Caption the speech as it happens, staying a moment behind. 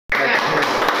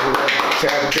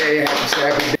Sabbath day, happy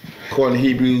Sabbath day. According to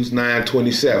Hebrews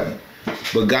 9:27.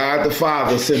 But God the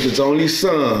Father sent his only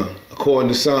Son, according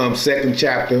to Psalm 2nd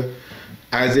chapter,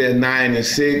 Isaiah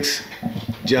 9:6,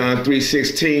 John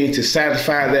 3:16, to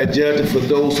satisfy that judgment for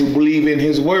those who believe in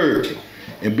his word,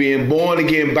 and being born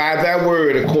again by that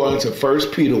word, according to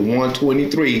 1 Peter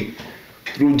 1:23,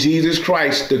 through Jesus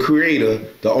Christ, the Creator,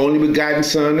 the only begotten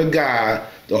Son of God,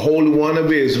 the Holy One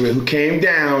of Israel, who came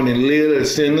down and lived a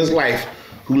sinless life,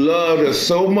 who loved us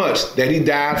so much that he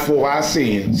died for our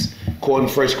sins, according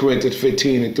to 1 Corinthians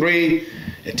 15:3,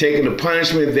 and taking the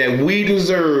punishment that we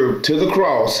deserved to the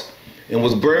cross, and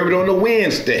was buried on a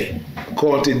Wednesday,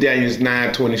 according to Daniel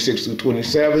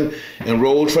 9:26-27, and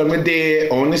rose from the dead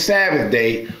on the Sabbath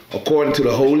day, according to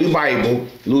the Holy Bible,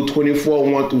 Luke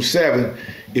 24:1-7.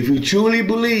 If you truly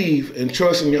believe and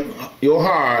trust in your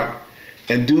heart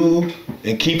and do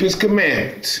and keep his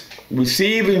commandments,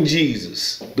 receiving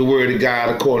Jesus, the word of God,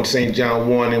 according to St. John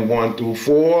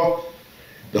 1:1-4,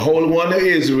 the Holy One of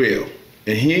Israel,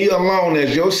 and he alone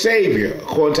as your Savior,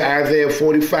 according to Isaiah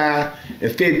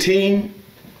 45:15,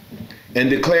 and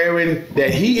declaring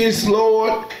that he is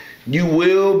Lord, you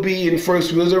will be in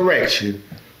first resurrection,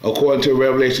 according to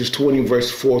Revelations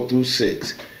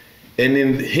 20:4-6, and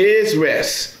in his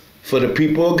rest for the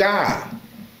people of God,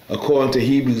 according to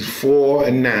Hebrews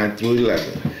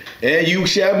 4:9-11. And you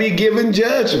shall be given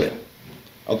judgment,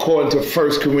 according to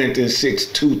 1 Corinthians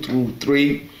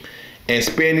 6:2-3, and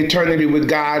spend eternity with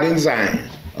God in Zion,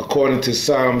 according to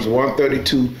Psalms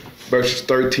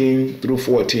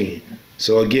 132:13-14.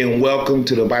 So again, welcome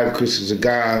to the Bible Christians of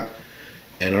God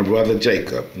and our brother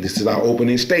Jacob. This is our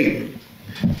opening statement.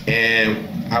 And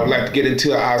I would like to get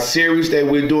into our series that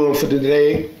we're doing for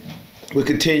today. We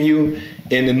continue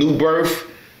in the new birth,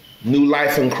 new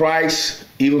life in Christ,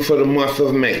 even for the month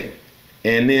of May.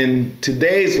 And in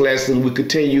today's lesson, we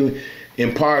continue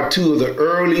in part 2 of the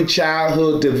early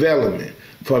childhood development,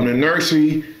 from the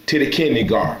nursery to the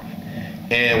kindergarten.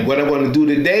 And what I'm going to do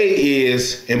today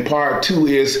is, in part 2,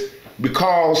 is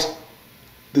because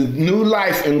the new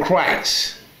life in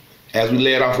Christ, as we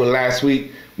led off with last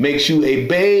week, makes you a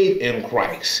babe in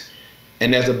Christ.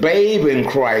 And as a babe in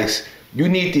Christ, you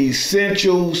need the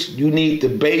essentials, you need the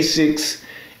basics,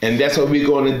 and that's what we're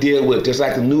going to deal with. Just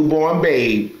like a newborn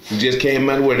babe who just came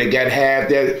out where they got to have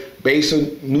that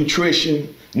basic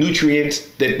nutrients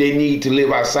that they need to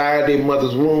live outside their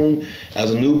mother's womb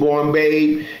as a newborn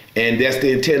babe. And that's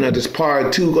the intent of this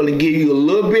part 2. Going to give you a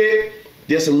little bit,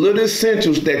 just a little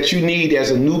essentials that you need as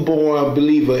a newborn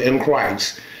believer in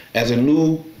Christ, as a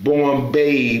newborn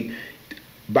babe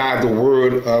by the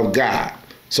word of God.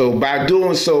 So by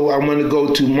doing so, I'm going to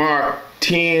go to Mark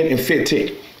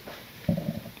 10:15.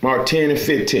 Mark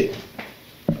 10:15.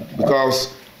 Because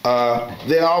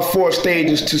there are 4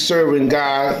 stages to serving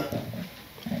God.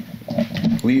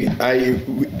 I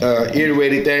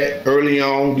iterated that early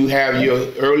on. You have your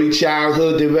early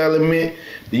childhood development.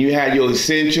 Then you have your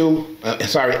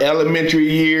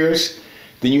elementary years.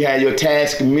 Then you have your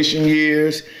task and mission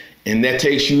years. And that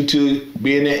takes you to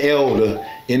being an elder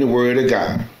in the Word of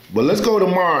God. But let's go to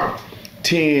Mark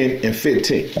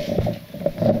 10:15.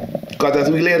 Because as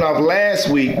we led off last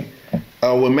week,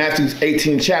 with Matthew's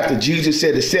 18th chapter, Jesus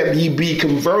said, except ye be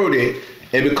converted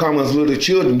and become as little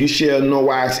children, you shall no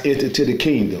wise enter to the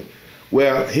kingdom.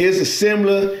 Well, here's a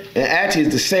similar, and actually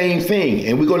it's the same thing.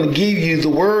 And we're going to give you the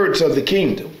words of the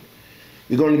kingdom.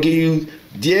 We're going to give you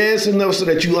just enough so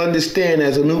that you understand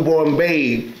as a newborn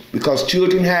babe, because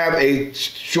children have a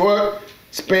short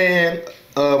span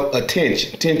of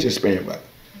attention span, right?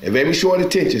 A very short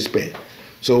attention span.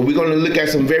 So we're going to look at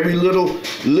some very little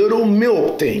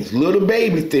milk things, little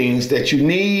baby things that you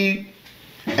need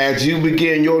as you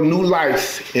begin your new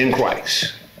life in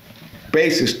Christ.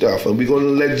 Basic stuff, and we're going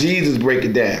to let Jesus break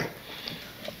it down.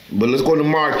 But let's go to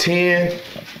Mark 10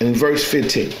 and verse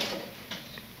 15.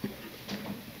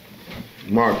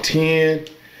 Mark 10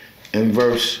 and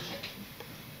verse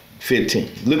 15.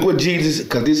 Look what Jesus,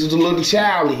 because this is a little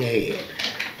child he had.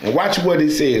 And watch what it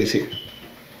says here.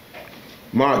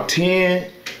 Mark 10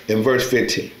 and verse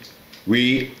 15.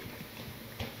 Read.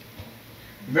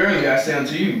 Verily I say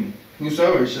unto you,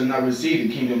 whosoever shall not receive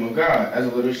the kingdom of God as a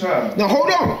little child. Now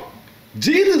hold on.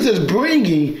 Jesus is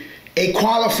bringing a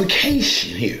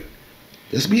qualification here.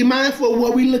 Let's be mindful of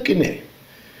what we're looking at.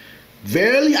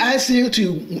 Verily I say unto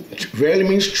you, verily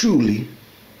means truly,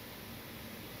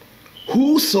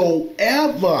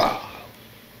 whosoever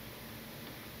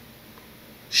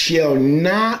shall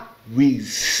not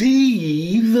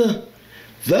receive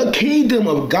the kingdom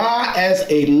of God as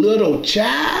a little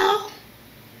child,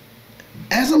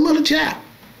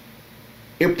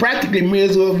 It practically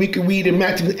mirrors what we can read in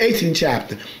Matthew 18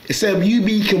 chapter. It said, you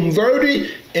be converted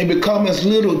and become as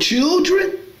little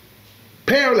children.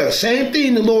 Parallel, same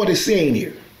thing the Lord is saying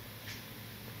here.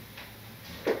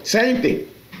 Same thing.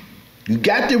 You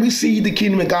got to receive the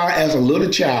kingdom of God as a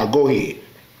little child. Go ahead.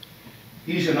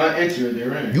 He shall not enter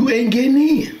therein. You ain't getting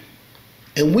in.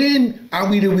 And when are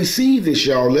we to receive this,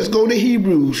 y'all? Let's go to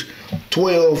Hebrews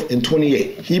 12 and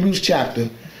 28. Hebrews 12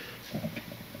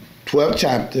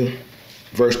 chapter,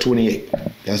 verse 28.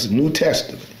 That's the New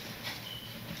Testament.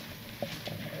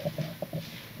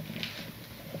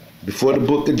 Before the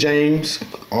book of James,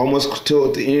 almost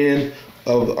toward the end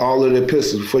of all of the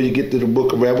epistles, before you get to the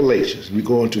book of Revelations. We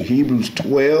go into Hebrews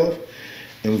 12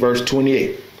 and verse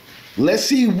 28. Let's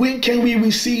see, when can we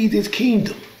receive this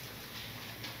kingdom?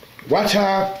 Watch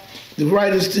how the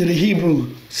writers to the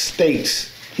Hebrew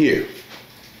states here.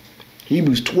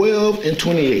 Hebrews 12 and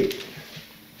 28.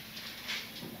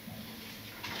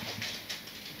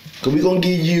 Because we're going to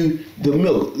give you the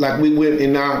milk. Like we went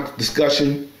in our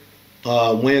discussion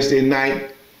Wednesday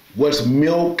night. What's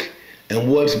milk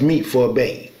and what's meat for a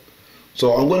babe?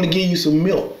 So I'm going to give you some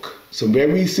milk. Some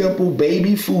very simple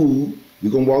baby food. We're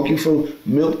going to walk you from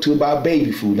milk to about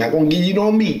baby food. Not going to give you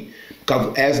no meat.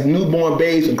 Because as newborn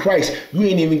babes in Christ, you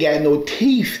ain't even got no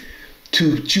teeth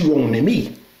to chew on the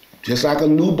meat. Just like a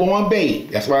newborn babe.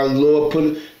 That's why the Lord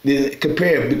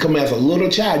compare become as a little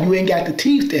child. You ain't got the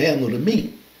teeth to handle the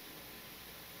meat.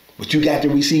 But you got to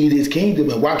receive this kingdom.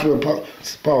 And watch what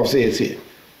Paul says here.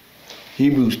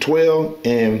 Hebrews 12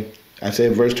 and I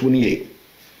said verse 28.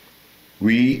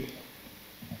 Read.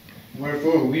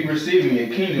 Wherefore we receiving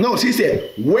a kingdom. No, she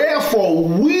said, wherefore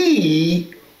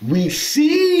we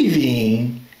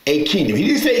receiving a kingdom. He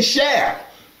didn't say shall.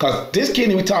 Because this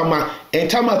kingdom we talking about ain't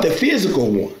talking about the physical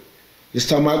one. It's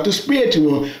talking about the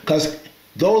spiritual one. Because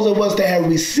those of us that have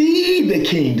received the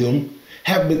kingdom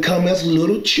have become as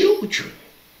little children.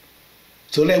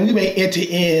 So that we may enter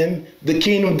in the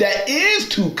kingdom that is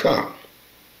to come.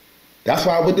 That's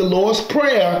why with the Lord's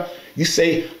Prayer, you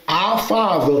say, our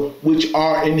Father which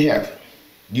art in heaven.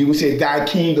 You would say, thy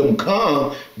kingdom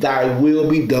come, thy will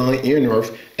be done in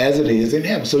earth as it is in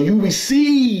heaven. So you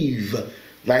receive,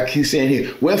 like he's saying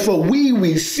here, wherefore we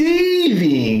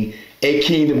receiving a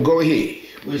kingdom. Go ahead.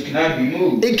 Which cannot be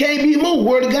moved. It can't be moved.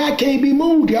 Word of God can't be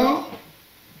moved, y'all.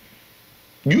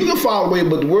 You can fall away,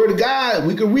 but the word of God,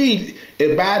 we can read,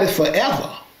 it abideth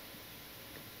forever.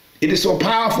 It is so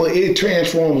powerful, it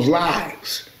transforms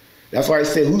lives. That's why I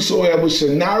said, whosoever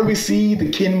shall not receive the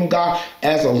kingdom of God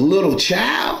as a little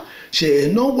child shall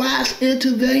in no wise enter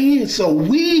therein. So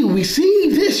we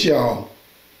receive this, y'all.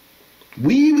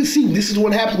 We receive. This is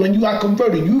what happens when you are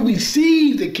converted. You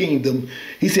receive the kingdom.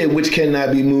 He said, which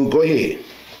cannot be moved. Go ahead.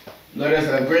 Let us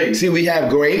have grace. See, we have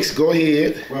grace. Go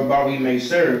ahead. Whereby we may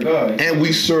serve God. And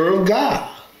we serve God.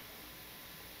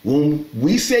 When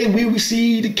we say we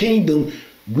receive the kingdom,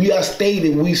 we are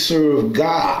stating we serve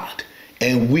God.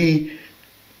 And we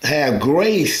have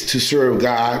grace to serve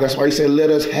God. That's why he said, let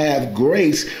us have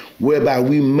grace whereby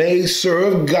we may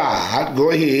serve God.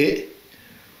 Go ahead.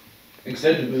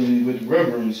 Acceptably with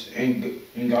reverence and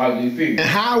godly fear. And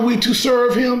how are we to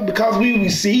serve him? Because we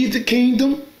receive the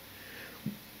kingdom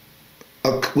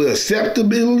with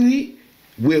acceptability,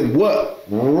 with what?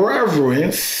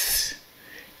 Reverence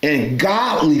and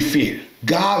godly fear.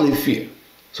 Godly fear.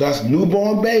 So that's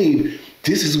newborn babe.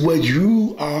 This is what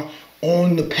you are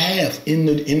on the path in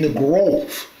the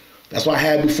growth. That's why I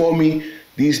had before me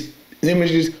these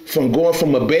images from going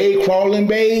from a babe, crawling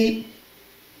babe,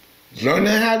 learning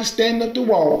how to stand up to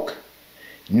walk.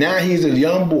 Now he's a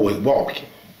young boy walking.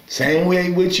 Same way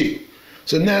with you.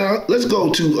 So now let's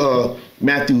go to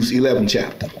Matthew's 11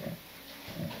 chapter.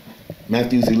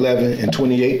 Matthew's 11 and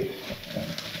 28.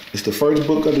 It's the first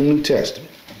book of the New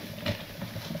Testament.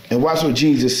 And watch what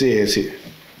Jesus says here.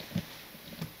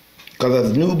 Because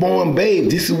as a newborn babe,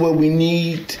 this is what we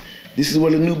need. This is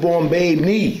what a newborn babe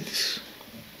needs.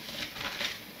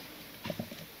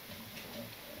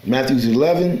 Matthew's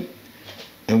 11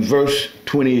 and verse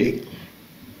 28.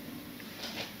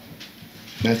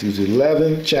 Matthew's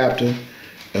 11 chapter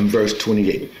and verse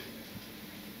 28.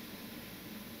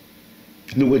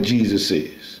 Look what Jesus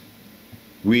says.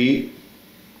 Read.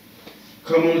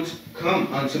 Come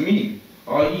unto me,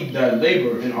 all ye that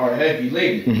labor and are heavy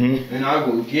laden, and I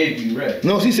will give you rest.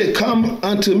 No, he said, come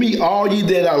unto me, all ye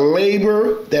that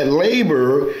labor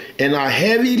and are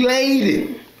heavy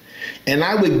laden, and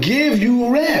I will give you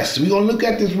rest. We're going to look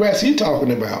at this rest he's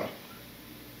talking about.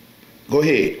 Go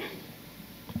ahead.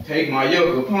 Take my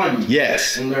yoke upon you.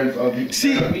 Yes. And learn of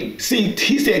me. See,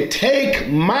 he said, take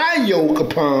my yoke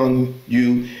upon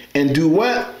you and do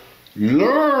what?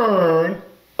 Learn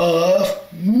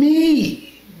of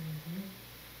me.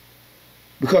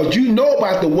 Because you know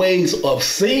about the ways of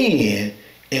sin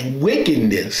and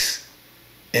wickedness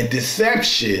and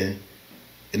deception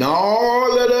and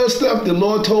all of that stuff the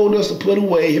Lord told us to put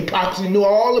away. Hypocrisy, knew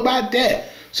all about that.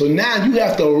 So now you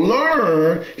have to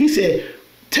learn. He said,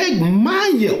 take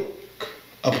my yoke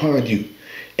upon you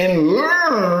and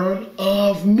learn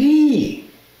of me.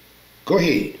 Go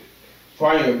ahead. For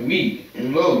I am meek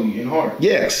and lowly in heart.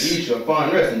 Yes. Ye shall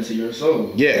find rest unto your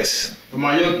souls. Yes. For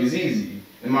my yoke is easy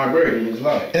and my burden is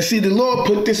light. And see, the Lord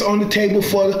put this on the table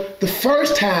for the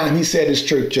first time he set his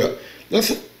church up.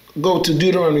 Let's go to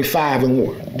Deuteronomy 5 and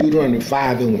 1. Deuteronomy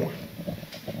 5 and 1.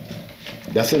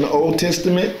 That's in the Old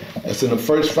Testament. That's in the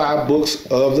first 5 books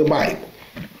of the Bible.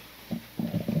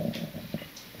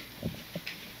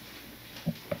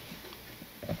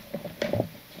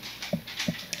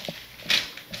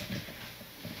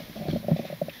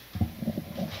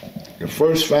 The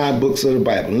first 5 books of the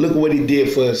Bible. And look what he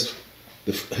did for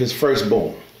his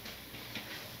firstborn.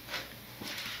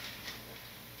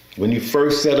 When he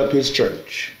first set up his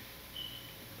church.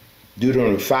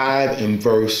 Deuteronomy 5 and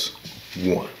verse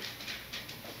 1.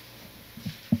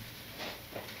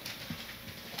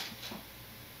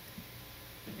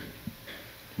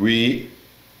 Read.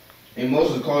 And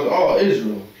Moses called all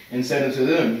Israel and said unto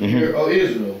them, Hear, O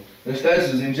Israel, the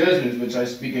statutes and judgments which I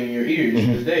speak in your ears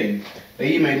this day, that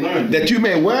ye may learn them. That you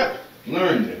may what?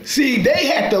 Learn them. See, they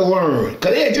had to learn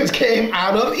because they had just came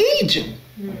out of Egypt.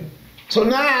 So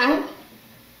now,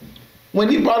 when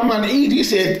he brought them out of Egypt, he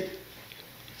said,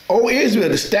 O Israel,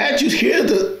 the statutes, hear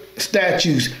the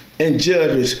statutes and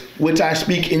judgments which I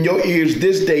speak in your ears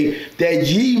this day, that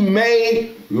ye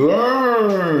may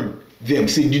learn them.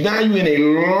 See, now you're in a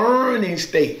learning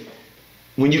state.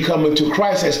 When you come into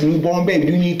Christ as a newborn baby,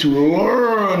 you need to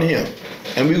learn him.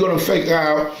 And we're going to figure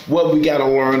out what we got to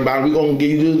learn about. We're going to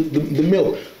give you the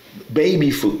milk,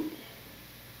 baby food.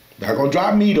 Not going to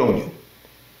drop meat on you.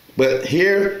 But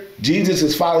here, Jesus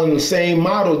is following the same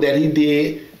model that he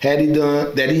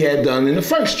had done in the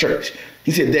first church.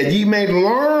 He said that ye may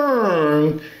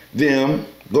learn them.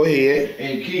 Go ahead.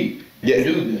 And keep and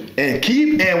do them. And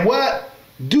keep and what?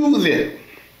 Do them.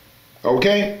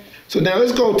 Okay? So now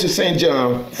let's go to St.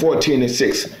 John 14 and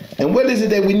 6. And what is it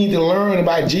that we need to learn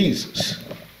about Jesus?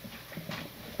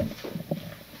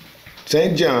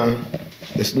 St. John,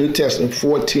 that's New Testament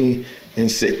 14 and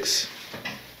 6.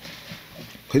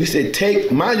 Because he said,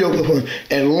 take my yoke upon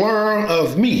and learn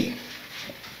of me.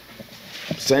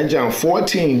 St. John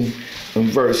 14 and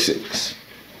verse 6.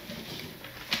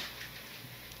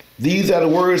 These are the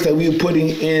words that we are putting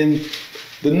in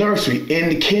the nursery, in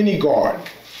the kindergarten.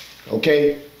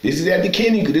 Okay? This is at the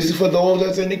kindergarten. This is for those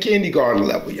that's in the kindergarten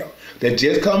level, y'all. That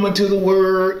just coming to the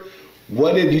word.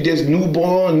 What if you just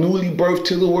newborn, newly birthed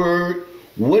to the word?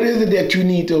 What is it that you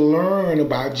need to learn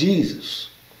about Jesus?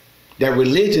 That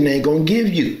religion ain't going to give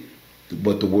you.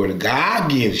 But the word of God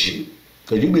gives you.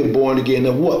 Because you've been born again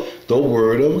of what? The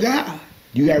word of God.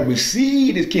 You have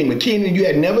received his kingdom. A kingdom you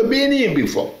had never been in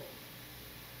before.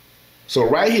 So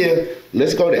right here,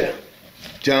 let's go there.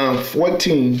 John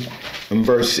 14 and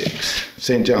verse 6.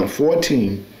 St. John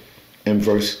 14 and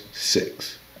verse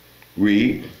 6.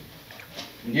 Read.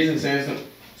 And Jesus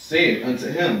said unto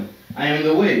him, I am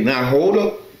the way. Now hold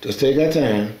up. Just take our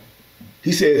time.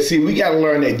 He said, see, we got to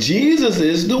learn that Jesus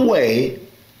is the way.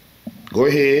 Go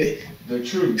ahead. The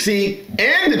truth. See,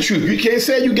 and the truth. You can't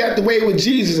say you got the way with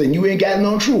Jesus and you ain't got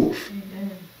no truth.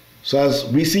 Amen. So as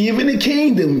receiving the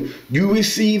kingdom, you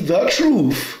receive the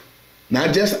truth.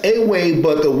 Not just a way,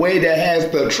 but the way that has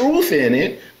the truth in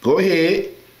it. Go ahead.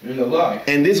 And the life.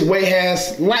 And this way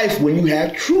has life when you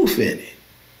have truth in it.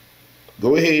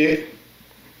 Go ahead.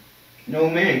 No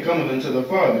man cometh unto the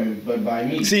Father but by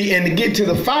me. See, and to get to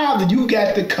the Father, you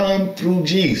got to come through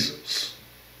Jesus.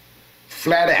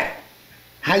 Flat out.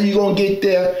 How you going to get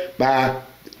there? By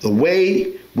the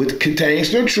way which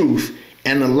contains the truth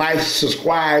and the life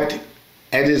subscribed,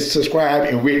 as it's subscribed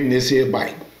and written in this here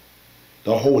Bible.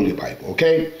 The Holy Bible,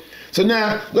 okay? So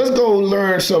now, let's go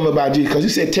learn something about Jesus, because he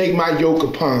said, take my yoke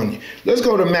upon you. Let's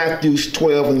go to Matthew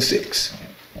 12 and 6.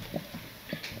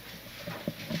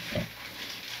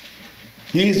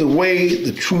 He's the way,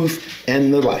 the truth,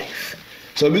 and the life.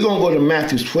 So we're going to go to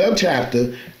Matthew 12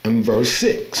 chapter and verse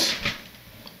 6.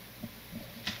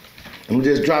 And we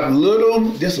just drop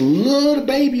just a little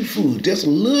baby food, just a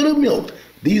little milk.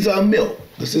 These are milk.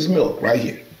 This is milk right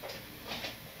here.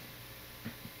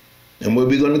 And what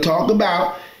we're going to talk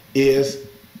about is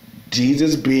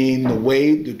Jesus being the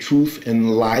way, the truth, and the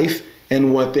life.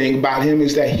 And one thing about him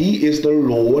is that he is the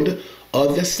Lord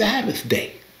of the Sabbath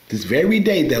day. This very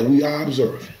day that we are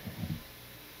observing.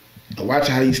 And watch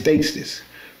how he states this.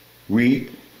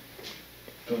 Read.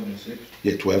 12 and 6.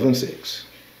 Yeah, 12 and 6.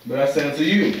 But I say unto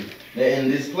you, that in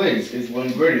this place is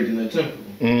one greater than the temple.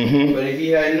 Mm-hmm. But if ye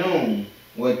had known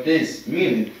what this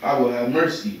meaneth, I will have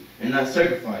mercy, and not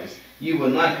sacrifice, you will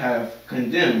not have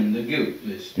condemned the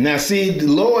guiltless. Now see, the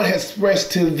Lord has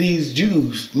expressed to these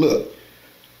Jews, look,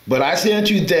 but I say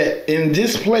unto you that in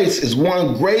this place is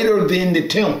one greater than the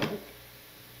temple.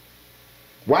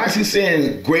 Why is he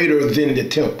saying greater than the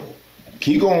temple?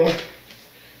 Keep going.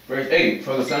 Verse 8,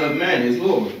 for the Son of Man is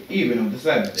Lord, even of the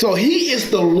Sabbath. So he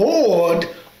is the Lord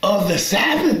of the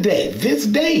Sabbath day, this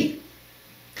day.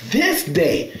 This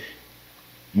day.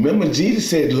 Remember, Jesus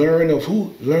said, learn of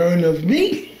who? Learn of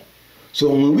me. So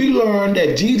when we learn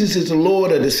that Jesus is the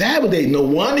Lord of the Sabbath day, no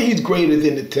wonder he's greater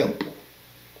than the temple.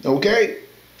 Okay?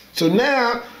 So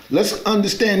now, let's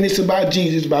understand this about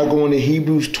Jesus by going to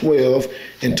Hebrews 12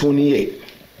 and 28.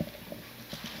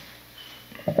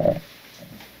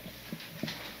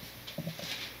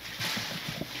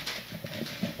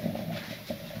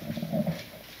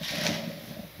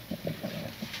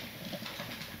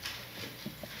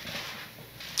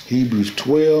 Hebrews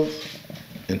 12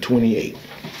 and 28.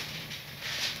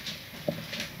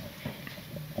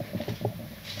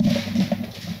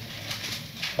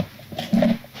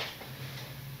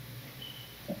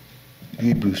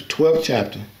 Hebrews 12th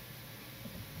chapter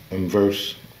and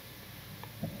verse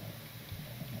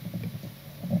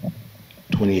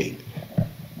 28.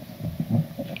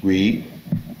 Read.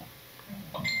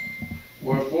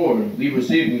 Wherefore, we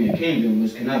receiving a kingdom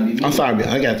which cannot be. I'm sorry,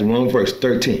 I got the wrong verse.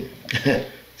 13.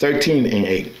 13 and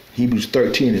 8. Hebrews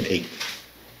 13 and 8.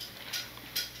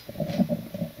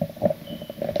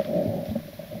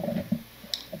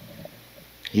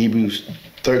 Hebrews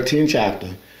 13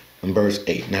 chapter and verse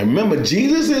 8. Now remember,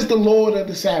 Jesus is the Lord of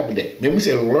the Sabbath day. Then we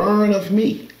said, learn of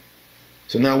me.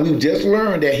 So now we've just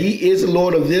learned that he is the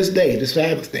Lord of this day, the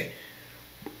Sabbath day.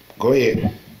 Go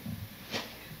ahead.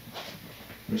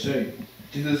 Verse 8.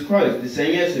 Jesus Christ, the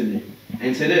same yesterday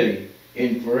and today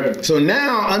and forever. So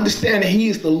now understand that he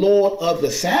is the Lord of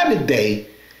the Sabbath day.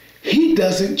 He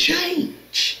doesn't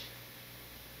change.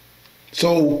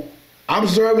 So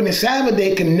observing the Sabbath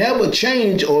day can never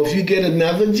change, or if you get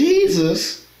another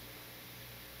Jesus,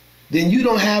 then you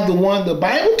don't have the one the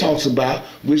Bible talks about,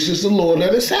 which is the Lord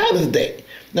of the Sabbath day.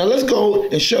 Now let's go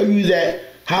and show you that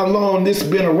how long this has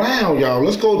been around, y'all.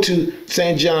 Let's go to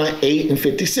St. John 8 and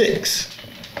 56.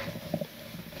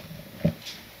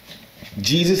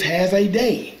 Jesus has a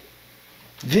day.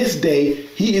 This day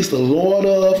he is the Lord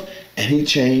of, and he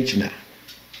changed not.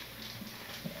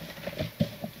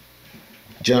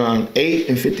 John 8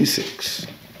 and 56.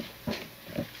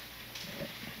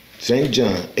 St.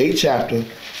 John 8 chapter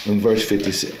and verse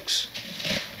 56.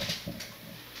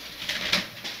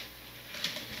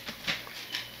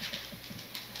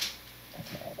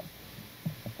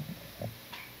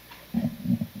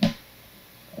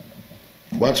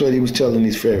 Watch what he was telling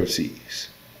these Pharisees.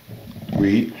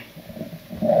 Read.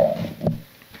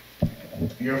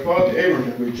 Your father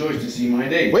Abraham rejoiced to see my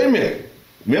day. Wait a minute.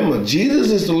 Remember,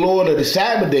 Jesus is the Lord of the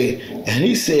Sabbath day, and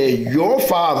he said, your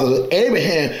father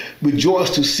Abraham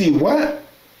rejoiced to see what?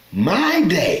 My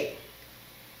day.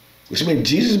 Which means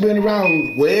Jesus has been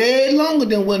around way longer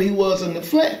than when he was in the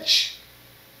flesh.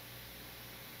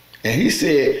 And he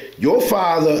said, your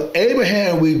father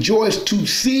Abraham rejoiced to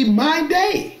see my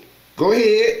day. Go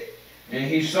ahead. And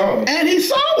he saw it. And he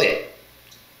saw it.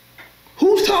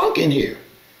 Who's talking here?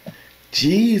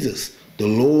 Jesus, the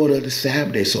Lord of the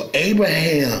Sabbath day. So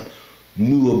Abraham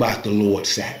knew about the Lord's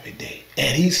Sabbath day.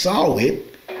 And he saw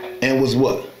it and was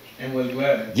what? And was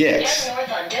glad. Yes. Head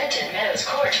north on Denton Meadows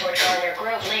Court toward Garner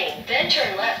Grove Lane. Then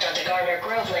turn left onto Garner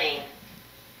Grove Lane.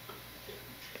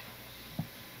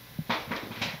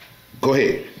 Go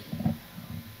ahead.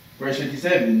 Verse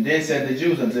 57. Then said the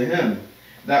Jews unto him,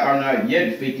 thou art not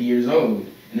yet 50 years old,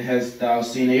 and hast thou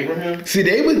seen Abraham? See,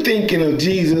 they were thinking of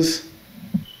Jesus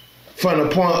from the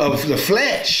point of the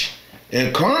flesh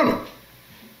and carnal.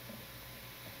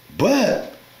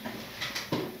 But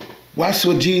watch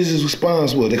what Jesus'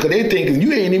 response was. Because they thinking,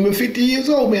 you ain't even 50 years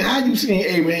old, man. How you seen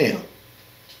Abraham?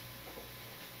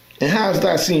 And how hast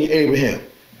thou seen Abraham?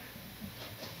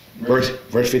 Verse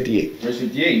 58. Verse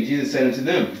 58. Jesus said unto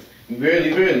them,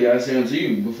 verily, verily, I say unto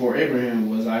you, before Abraham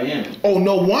was I am. Oh,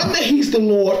 no wonder he's the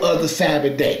Lord of the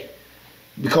Sabbath day.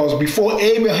 Because before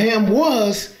Abraham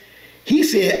was, he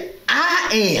said, I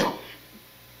am.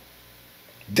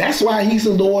 That's why he's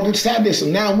the Lord of the Sabbath day. So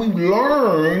now we've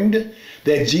learned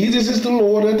that Jesus is the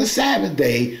Lord of the Sabbath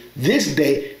day. This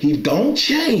day, he don't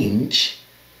change.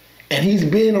 And he's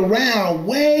been around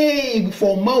way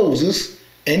before Moses.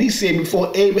 And he said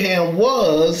before Abraham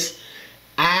was,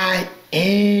 I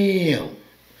am.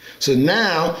 So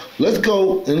now let's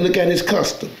go and look at his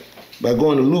custom by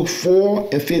going to Luke 4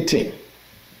 and 15.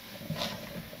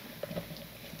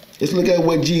 Let's look at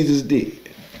what Jesus did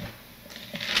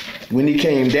when he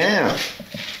came down.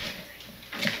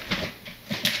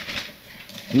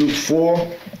 Luke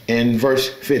 4 and verse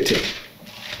 15.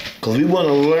 Because we want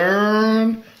to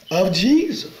learn of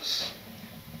Jesus.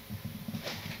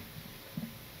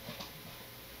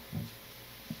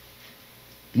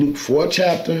 Luke 4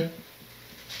 chapter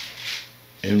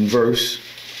and verse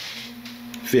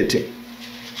 15.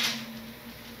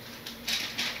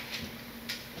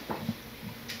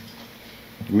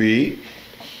 Read.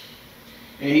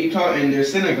 And he taught in their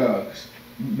synagogues,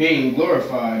 being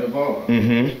glorified of all.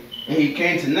 Mm-hmm. And he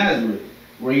came to Nazareth,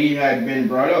 where he had been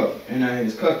brought up, and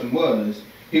as his custom was,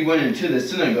 he went into the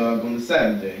synagogue on the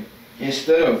Sabbath day, and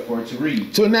stood up for to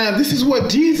read. So now this is what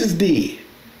Jesus did.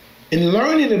 In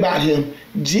learning about him,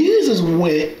 Jesus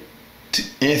went,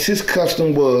 as his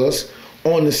custom was,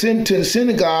 to the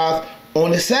synagogue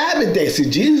on the Sabbath day. So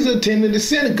Jesus attended the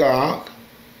synagogue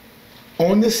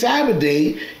on the Sabbath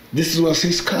day. This was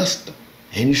his custom.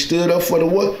 And he stood up for the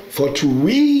what? For to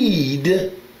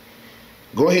read.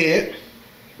 Go ahead.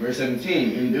 Verse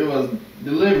 17, and there was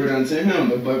delivered unto him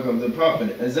the book of the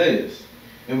prophet Isaiah.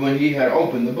 And when he had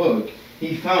opened the book,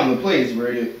 he found the place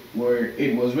where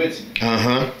it was written.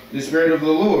 The Spirit of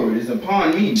the Lord is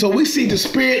upon me. So we see the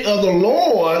Spirit of the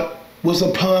Lord was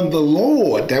upon the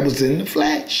Lord that was in the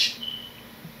flesh.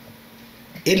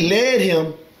 It led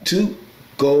him to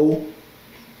go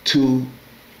to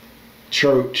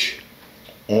church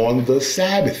on the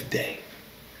Sabbath day.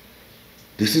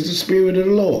 This is the Spirit of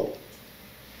the Lord.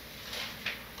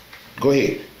 Go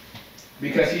ahead.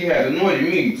 Because he had anointed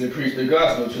me to preach the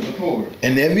gospel to the poor.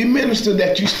 And every minister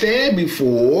that you stand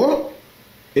before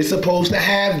is supposed to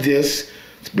have this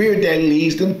spirit that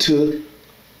leads them to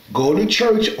go to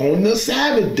church on the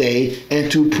Sabbath day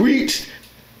and to preach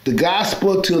the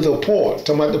gospel to the poor.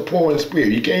 Talking about the poor in spirit.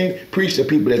 You can't preach to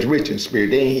people that's rich in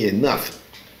spirit. They ain't hear nothing.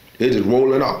 They're just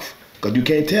rolling off because you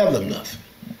can't tell them nothing.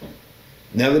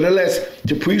 Nevertheless,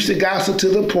 to preach the gospel to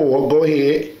the poor, go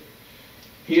ahead.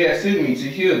 He has sent me to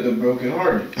heal the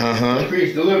brokenhearted, to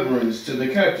preach deliverance to the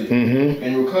captive,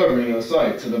 and recovering of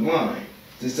sight to the blind,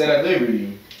 to set at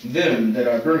liberty them that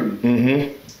are bruised.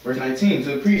 Verse 19,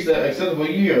 to preach the acceptable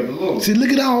year of the Lord. See, look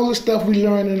at all the stuff we're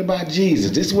learning about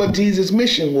Jesus. This is what Jesus'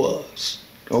 mission was.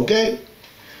 Okay?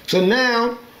 So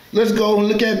now, let's go and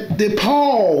look at, did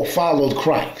Paul follow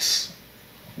Christ?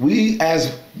 We,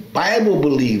 as Bible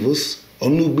believers, or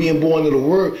new being born of the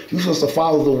Word, we're supposed to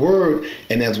follow the Word.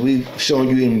 And as we've shown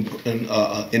you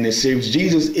in this series,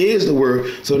 Jesus is the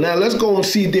Word. So now let's go and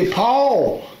see, did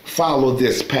Paul follow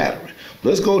this pattern?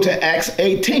 Let's go to Acts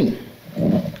 18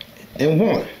 and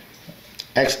 1.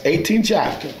 Acts 18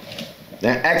 chapter.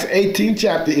 Now, Acts 18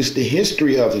 chapter is the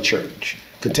history of the church.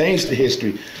 Contains the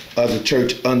history of the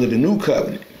church under the new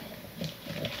covenant.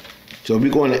 So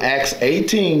we're going to Acts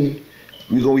 18.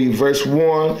 We're going to read verse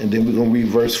 1, and then we're going to read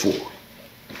verse 4.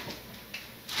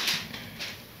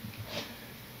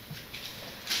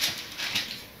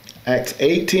 Acts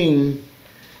 18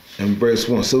 and verse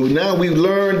 1. So now we've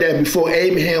learned that before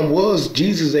Abraham was,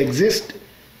 Jesus existed.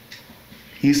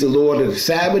 He's the Lord of the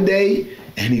Sabbath day,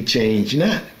 and he changed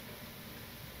not.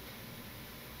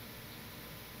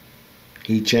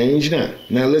 He changed not.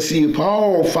 Now let's see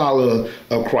Paul, follower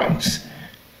of Christ.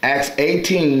 Acts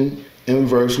 18 and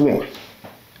verse 1.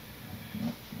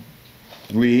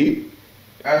 Read.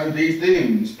 After these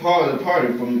things, Paul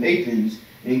departed from Athens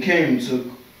and came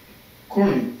to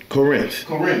Corinth.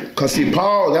 Because see,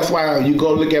 Paul, that's why you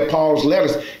go look at Paul's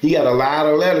letters. He got a lot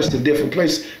of letters to different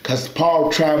places because Paul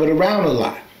traveled around a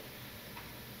lot.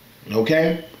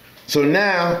 Okay? So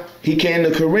now he came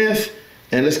to Corinth,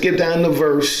 and let's get down to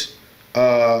verse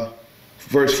 4.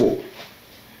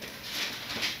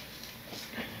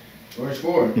 Verse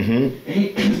 4.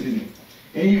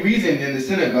 And he reasoned in the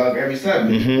synagogue every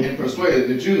Sabbath and persuaded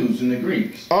the Jews and the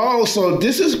Greeks. Oh, so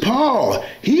this is Paul.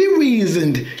 He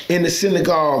reasoned in the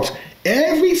synagogues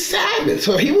every Sabbath.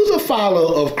 So he was a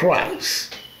follower of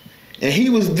Christ. And he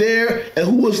was there, and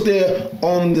who was there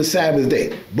on the Sabbath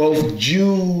day? Both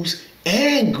Jews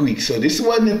and Greeks. So this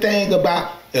wasn't the thing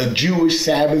about a Jewish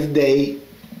Sabbath day.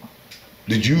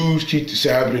 The Jews keep the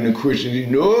Sabbath and the Christians.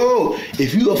 No,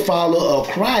 if you're a follower of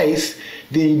Christ,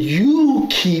 then you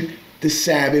keep the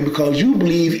Sabbath because you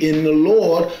believe in the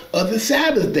Lord of the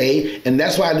Sabbath day, and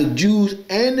that's why the Jews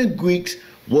and the Greeks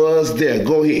was there.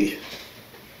 Go ahead.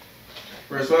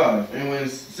 Verse 5. And when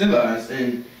Silas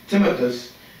and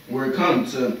Timotheus were come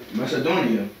to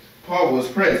Macedonia, Paul was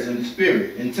pressed in the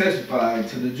spirit and testified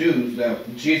to the Jews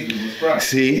that Jesus was Christ.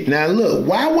 See, now look,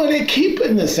 why were they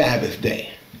keeping the Sabbath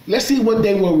day? Let's see what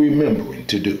they were remembering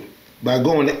to do. By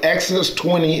going to Exodus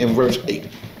 20 and verse 8.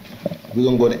 We're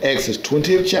going to go to Exodus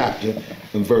 20th chapter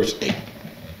and verse 8.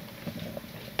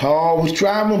 Paul was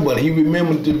traveling, but he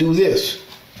remembered to do this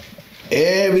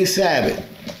every Sabbath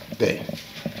day.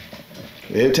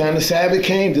 Every time the Sabbath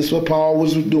came, this is what Paul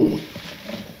was doing.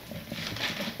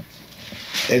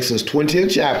 Exodus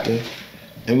 20th chapter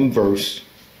and verse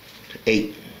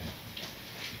 8.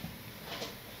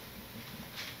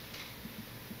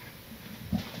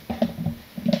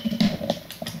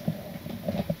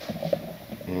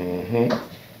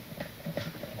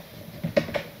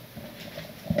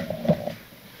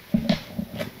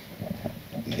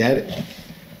 You got it?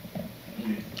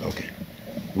 Okay.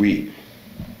 Read.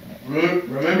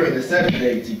 Remember the Sabbath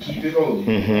day to keep it holy.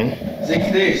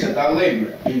 6 days shalt thou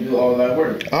labor and do all thy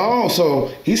work. Oh,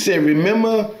 so he said,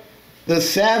 remember the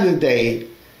Sabbath day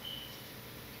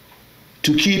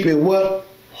to keep it what?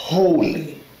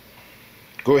 Holy.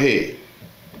 Go ahead.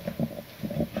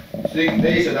 6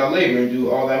 days shalt thou labor and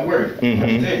do all thy work. Verse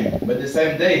 10. But the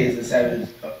 7th day is the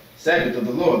Sabbath of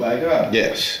the Lord thy God.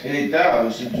 Yes. And if thou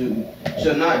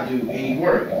shalt not do any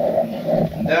work,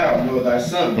 thou, nor thy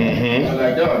son, nor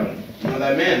thy daughter, nor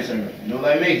thy manservant, nor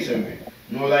thy maidservant,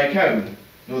 nor thy cattle,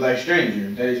 nor thy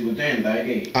stranger that is within thy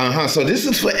gate. So this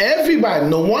is for everybody.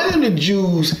 No wonder the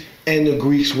Jews and the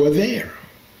Greeks were there.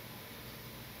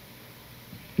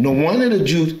 No wonder the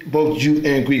Jews, both Jew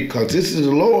and Greek, because this is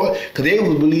the Lord, because they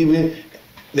were believing,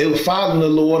 they were following the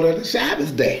Lord of the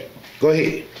Sabbath day. Go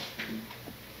ahead.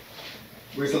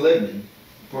 Verse 11.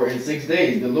 For in 6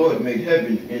 days the Lord made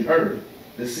heaven and earth,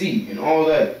 the sea, and all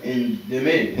that in them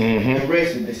is, and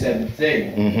rested the 7th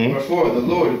day. Wherefore the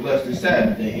Lord blessed the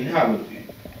Sabbath day and hallowed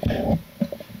it.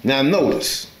 Now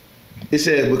notice, it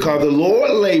says, because the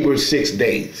Lord labored 6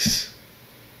 days,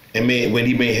 and when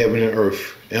he made heaven and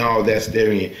earth, and all that's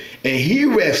therein. And he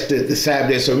rested the Sabbath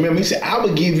day. So remember, he said, I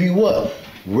will give you what?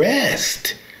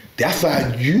 Rest. That's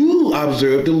why you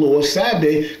observe the Lord's Sabbath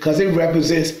day, because it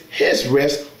represents his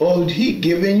rest, or he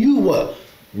giving you what?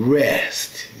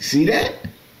 Rest. You see that?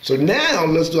 So now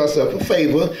let's do ourselves a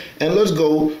favor and let's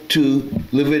go to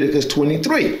Leviticus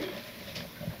 23.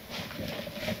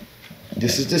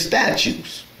 This is the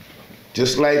statutes.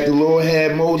 Just like the Lord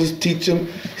had Moses teach him,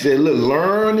 he said, look,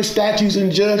 learn the statutes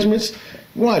and judgments.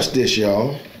 Watch this,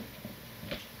 y'all.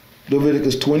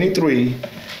 Leviticus 23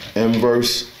 and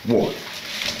verse 1.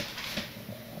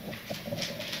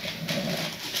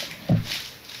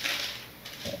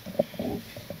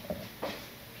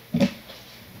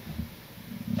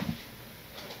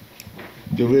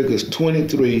 Leviticus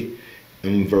 23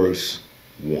 and verse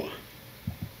 1.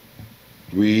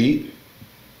 Read.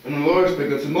 And the Lord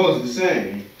spake unto Moses,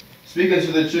 saying, Speak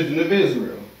unto the children of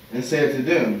Israel, and say unto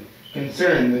them,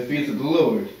 concerning the feast of the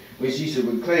Lord, which ye shall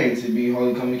proclaim to be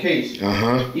holy convocation.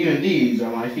 Even these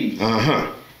are my feasts.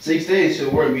 6 days shall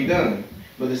work be done,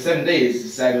 but the 7th day is the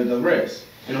Sabbath of rest,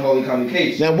 and a holy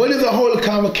convocation. Now, what is a holy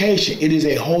convocation? It is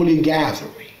a holy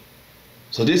gathering.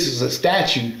 So this is a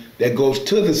statute that goes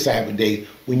to the Sabbath day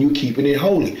when you're keeping it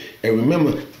holy. And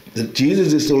remember,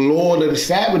 Jesus is the Lord of the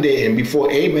Sabbath day, and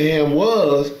before Abraham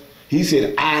was, he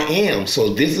said, I am.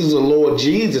 So this is the Lord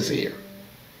Jesus here.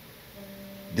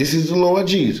 This is the Lord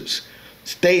Jesus,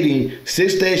 stating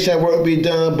 6 days shall work be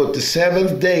done, but the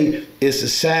 7th day is the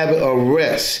Sabbath of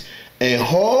rest, a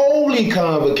holy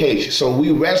convocation. So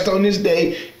we rest on this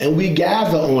day and we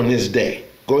gather on this day.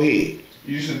 Go ahead.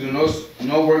 You should do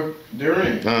no work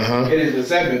therein. It is the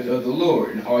Sabbath of the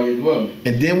Lord in all your dwellings.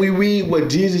 And then we read what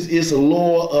Jesus is the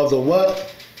Lord of the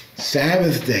what?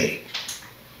 Sabbath day.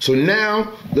 So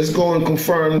now let's go and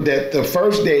confirm that the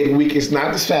first day of the week is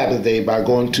not the Sabbath day by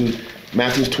going to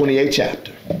Matthew 28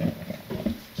 chapter.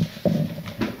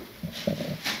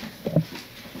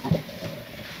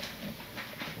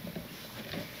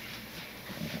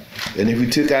 And if you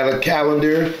took out a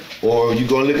calendar, or you're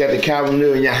going to look at the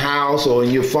calendar in your house or in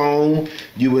your phone,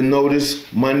 you will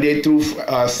notice Monday through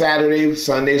Saturday,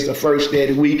 Sunday is the first day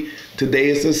of the week. Today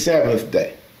is the 7th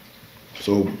day.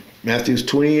 So Matthew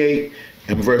 28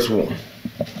 and verse 1.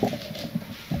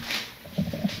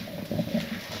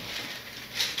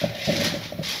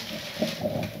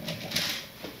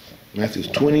 Matthew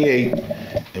 28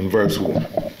 and verse 1.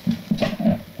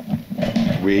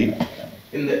 Read.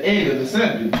 In the end of the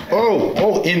Sabbath.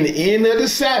 In the end of the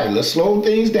Sabbath. Let's slow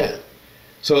things down.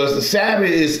 So as the Sabbath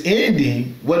is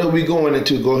ending, what are we going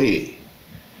into? Go ahead.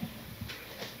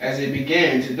 As it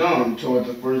began to dawn toward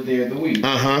the first day of the week,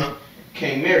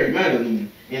 came Mary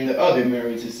Magdalene and the other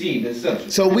married to see the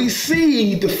subject. So we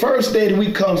see the first day of the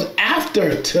week comes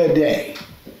after today.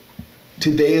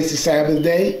 Today is the Sabbath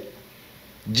day.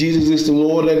 Jesus is the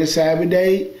Lord of the Sabbath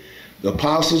day. The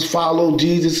apostles followed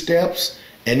Jesus' steps,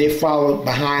 and they followed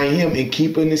behind him in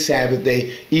keeping the Sabbath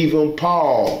day. Even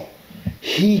Paul,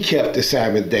 he kept the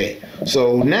Sabbath day.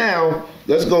 So now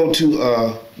let's go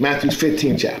to Matthew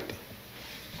 15 chapter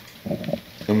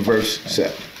and verse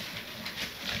 7.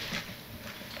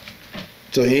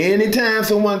 So anytime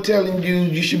someone telling you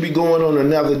you should be going on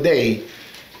another day,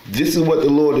 this is what the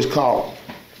Lord is calling.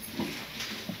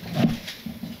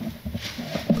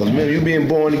 Because remember, you're being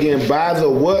born again by the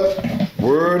what?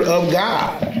 Word of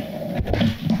God.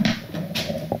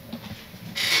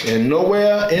 And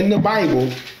nowhere in the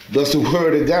Bible does the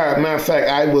word of God. Matter of fact,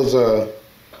 I was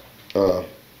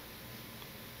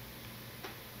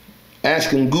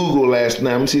asking Google last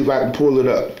night. Let me see if I can pull it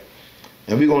up.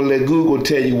 And we're going to let Google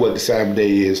tell you what the Sabbath day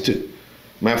is too.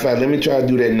 Matter of fact, let me try to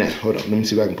do that now. Hold on, let me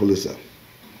see if I can pull this up.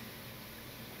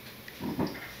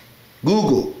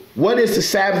 Google, what is the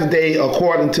Sabbath day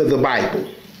according to the Bible?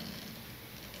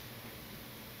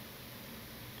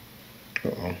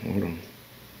 Uh-oh, hold on.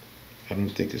 I don't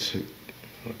think it's...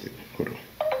 Hold on.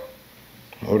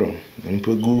 Hold on. Let me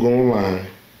put Google online.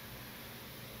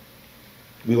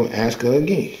 We're going to ask her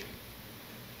again.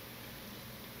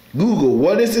 Google,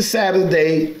 what is the Sabbath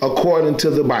day according to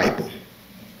the Bible?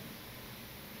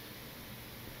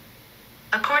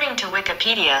 According to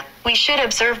Wikipedia, we should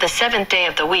observe the seventh day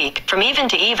of the week, from even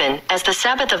to even, as the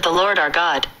Sabbath of the Lord our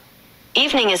God.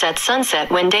 Evening is at sunset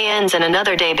when day ends and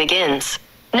another day begins.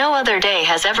 No other day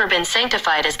has ever been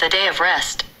sanctified as the day of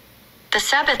rest. The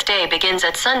Sabbath day begins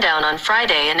at sundown on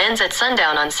Friday and ends at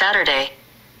sundown on Saturday.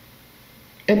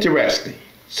 Interesting.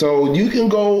 So you can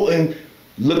go and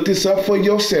look this up for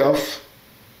yourself,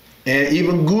 and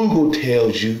even Google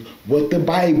tells you what the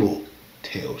Bible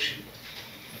tells you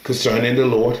concerning the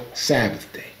Lord's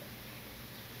Sabbath day.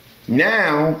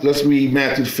 Now, let's read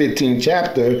Matthew 15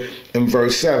 chapter and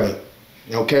verse 7.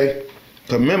 Okay?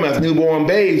 Remember, as newborn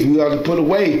babes, we ought to put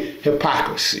away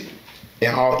hypocrisy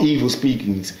and all evil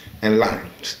speakings and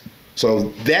lyings.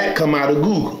 So that come out of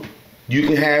Google. You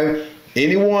can have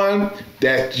anyone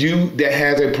that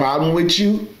has a problem with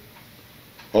you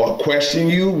or question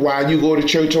you why you go to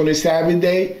church on the Sabbath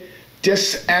day,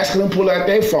 just ask them to pull out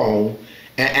their phone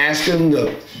and ask them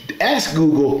to ask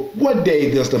Google, what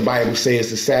day does the Bible say is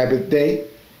the Sabbath day?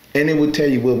 And it will tell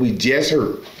you what we just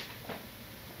heard.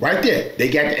 Right there. They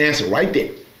got the answer right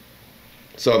there.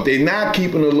 So if they're not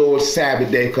keeping the Lord's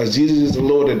Sabbath day because Jesus is the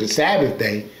Lord of the Sabbath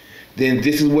day, then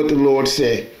this is what the Lord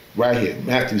said right here.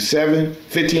 Matthew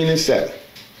 15 and 7.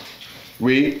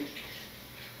 Read.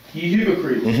 Ye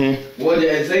hypocrites, what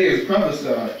did Isaiah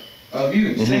prophesied of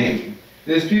you, saying,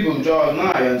 this people draw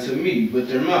nigh unto me with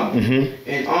their mouth,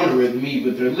 and honoreth me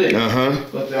with their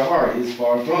lips, but their heart is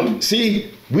far from me.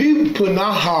 See, we put in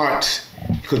our hearts,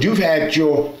 because you've had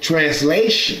your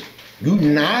translation. You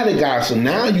deny the God, so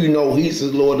now you know he's the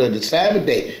Lord of the Sabbath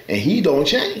day, and he don't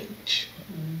change.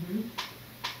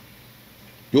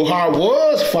 Your heart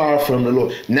was far from the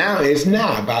Lord. Now it's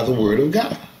not by the word of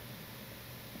God.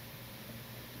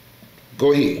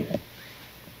 Go ahead.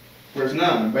 Verse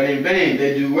 9, but in vain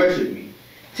they do worship me,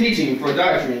 teaching for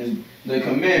doctrines the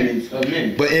commandments of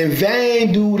men. But in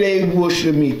vain do they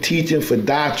worship me, teaching for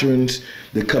doctrines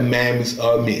the commandments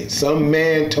of men. Some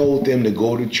man told them to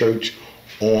go to church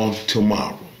on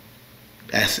tomorrow.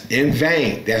 That's in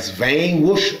vain. That's vain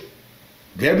worship.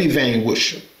 Very vain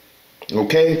worship.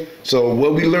 Okay? So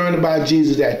what we learn about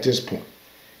Jesus at this point,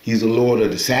 he's the Lord of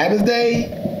the Sabbath day.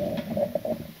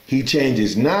 He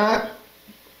changes not.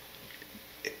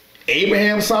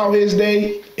 Abraham saw his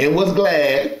day and was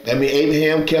glad. I mean,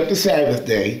 Abraham kept the Sabbath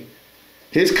day.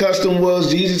 His custom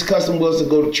was, Jesus' custom was to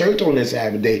go to church on this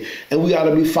Sabbath day. And we ought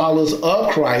to be followers of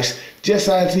Christ, just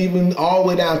as even all the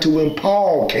way down to when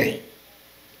Paul came.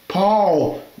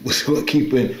 Paul was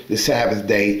keeping the Sabbath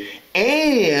day.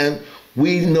 And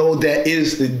we know that it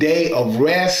is the day of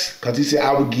rest, because he said,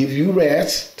 I will give you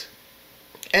rest.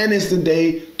 And it's the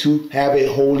day to have a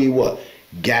holy what?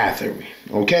 Gathering.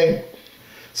 Okay?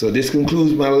 So this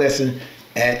concludes my lesson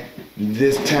at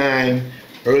this time,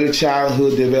 Early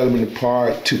Childhood Development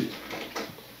Part 2.